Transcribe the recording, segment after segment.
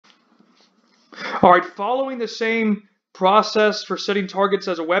All right, following the same process for setting targets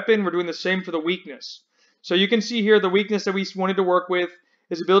as a weapon, we're doing the same for the weakness. So you can see here the weakness that we wanted to work with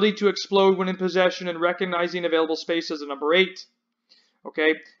is ability to explode when in possession and recognizing available space as a number 8.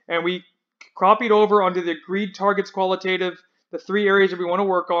 Okay, and we copied over onto the agreed targets qualitative, the 3 areas that we want to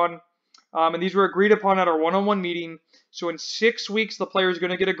work on, and these were agreed upon at our one-on-one meeting. So in 6 weeks, the player is going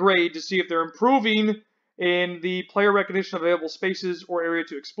to get a grade to see if they're improving in the player recognition of available spaces or area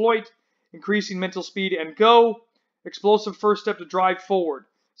to exploit, increasing mental speed and go, explosive first step to drive forward.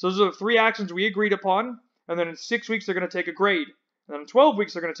 So those are the 3 actions we agreed upon, and then in 6 weeks, they're going to take a grade. And then in 12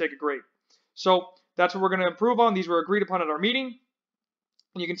 weeks, they're going to take a grade. So that's what we're going to improve on. These were agreed upon at our meeting.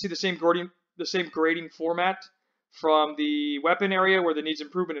 And you can see the same grading format from the weapon area where the needs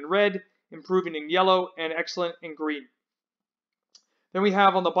improvement in red, improving in yellow, and excellent in green. Then we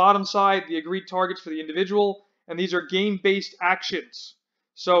have on the bottom side the agreed targets for the individual, and these are game-based actions.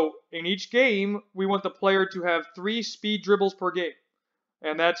 So in each game, we want the player to have 3 speed dribbles per game.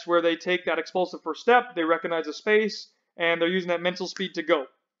 And that's where they take that explosive first step, they recognize a space, and they're using that mental speed to go.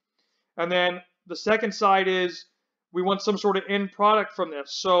 And then the second side is we want some sort of end product from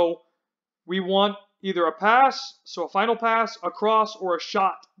this. So we want either a pass, so a final pass, a cross, or a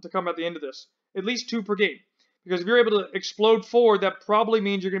shot to come at the end of this. At least 2 per game. Because if you're able to explode forward, that probably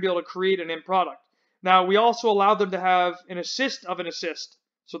means you're going to be able to create an end product. Now, we also allow them to have an assist of an assist.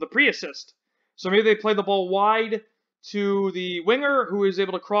 So the pre-assist. So maybe they play the ball wide to the winger who is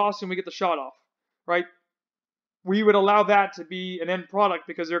able to cross and we get the shot off. Right? We would allow that to be an end product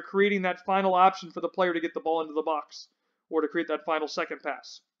because they're creating that final option for the player to get the ball into the box or to create that final second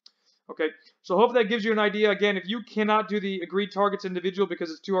pass. Okay, so hopefully that gives you an idea. Again, if you cannot do the agreed targets individual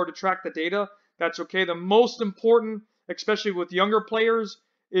because it's too hard to track the data, that's okay. The most important, especially with younger players,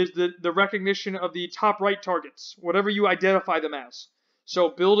 is the recognition of the top right targets, whatever you identify them as. So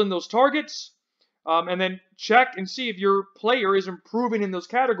build in those targets and then check and see if your player is improving in those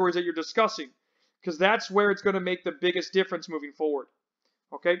categories that you're discussing, because that's where it's going to make the biggest difference moving forward.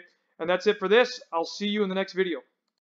 Okay, and that's it for this. I'll see you in the next video.